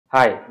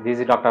Hi, this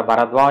is Dr.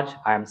 Bharadwaz.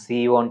 I am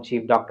CEO and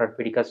Chief Doctor at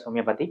Fidicus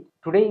Homeopathy.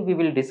 Today we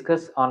will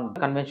discuss on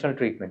conventional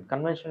treatment.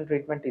 Conventional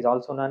treatment is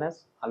also known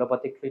as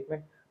allopathic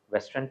treatment,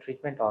 Western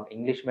treatment or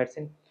English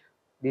medicine.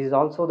 This is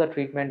also the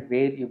treatment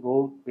where you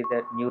go with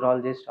a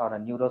neurologist or a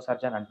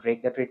neurosurgeon and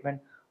take the treatment,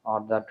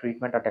 or the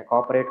treatment at a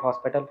corporate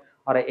hospital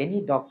or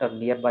any doctor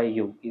nearby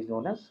you is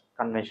known as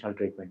conventional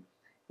treatment.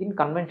 In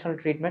conventional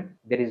treatment,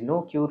 there is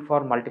no cure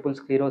for multiple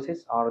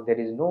sclerosis or there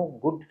is no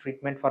good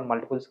treatment for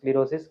multiple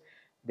sclerosis.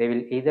 They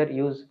will either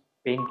use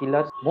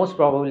painkillers, most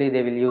probably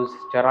they will use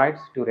steroids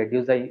to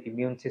reduce the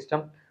immune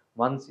system.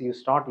 Once you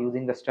start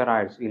using the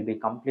steroids, you will be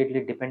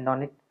completely dependent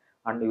on it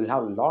and you will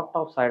have a lot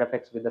of side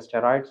effects with the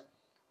steroids.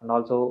 And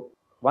also,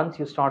 once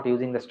you start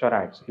using the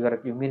steroids, your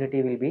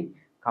immunity will be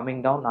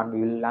coming down and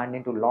you will land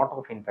into a lot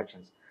of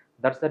infections.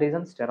 That's the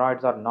reason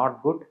steroids are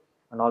not good.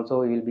 And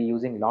also you will be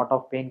using lot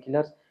of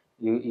painkillers.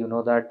 You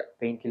know that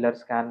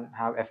painkillers can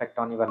have effect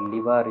on your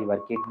liver,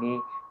 your kidney,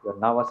 your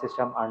nervous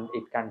system, and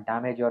it can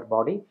damage your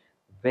body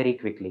very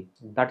quickly.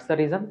 That's the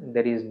reason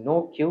there is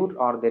no cure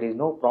or there is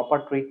no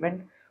proper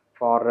treatment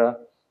for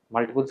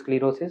multiple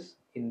sclerosis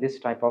in this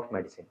type of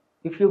medicine.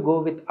 If you go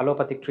with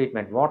allopathic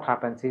treatment, what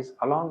happens is,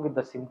 along with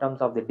the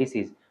symptoms of the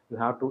disease, you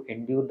have to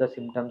endure the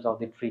symptoms of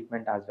the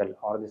treatment as well,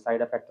 or the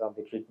side effects of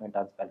the treatment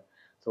as well.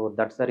 So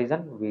that's the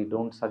reason we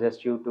don't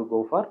suggest you to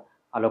go for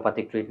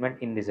allopathic treatment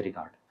in this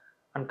regard.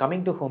 And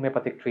coming to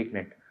homeopathic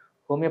treatment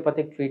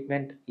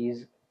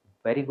is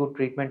very good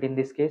treatment in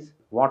this case.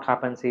 What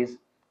happens is,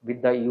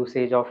 with the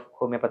usage of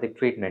homeopathic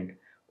treatment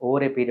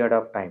over a period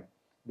of time,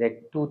 there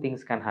two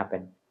things can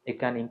happen. It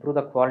can improve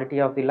the quality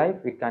of the life,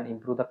 it can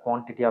improve the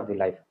quantity of the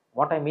life.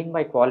 What I mean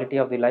by quality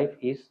of the life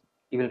is,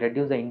 you will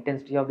reduce the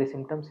intensity of the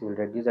symptoms, you will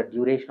reduce the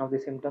duration of the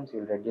symptoms,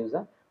 you will reduce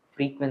the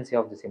frequency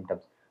of the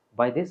symptoms.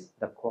 By this,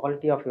 the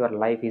quality of your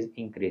life is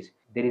increased.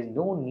 There is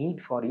no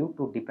need for you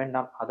to depend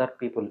on other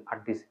people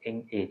at this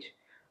young age.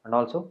 And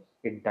also,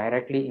 it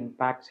directly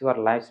impacts your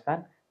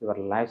lifespan. Your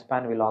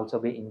lifespan will also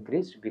be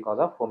increased because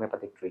of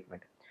homeopathic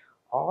treatment.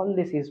 All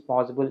this is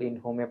possible in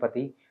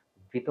homeopathy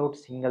without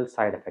single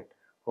side effect.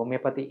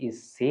 Homeopathy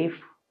is safe,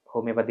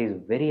 homeopathy is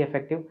very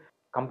effective.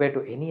 Compared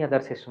to any other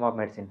system of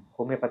medicine,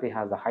 homeopathy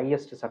has the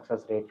highest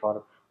success rate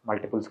for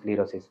multiple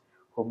sclerosis.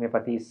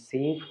 Homeopathy is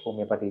safe,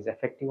 homeopathy is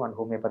effective, and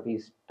homeopathy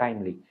is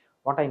timely.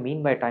 What I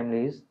mean by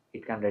timely is,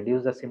 it can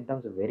reduce the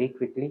symptoms very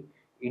quickly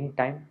in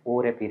time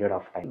over a period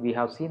of time. We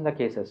have seen the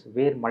cases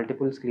where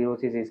multiple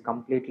sclerosis is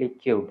completely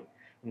cured.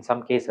 In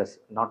some cases,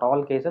 not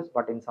all cases,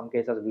 but in some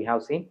cases we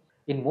have seen.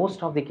 In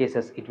most of the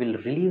cases, it will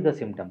relieve the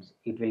symptoms.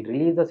 It will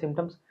relieve the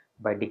symptoms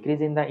by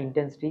decreasing the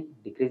intensity,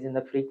 decreasing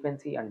the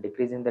frequency, and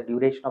decreasing the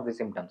duration of the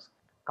symptoms.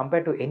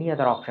 Compared to any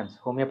other options,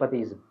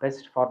 homeopathy is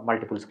best for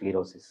multiple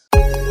sclerosis.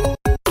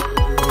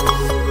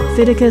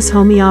 Fidicus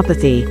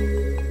Homeopathy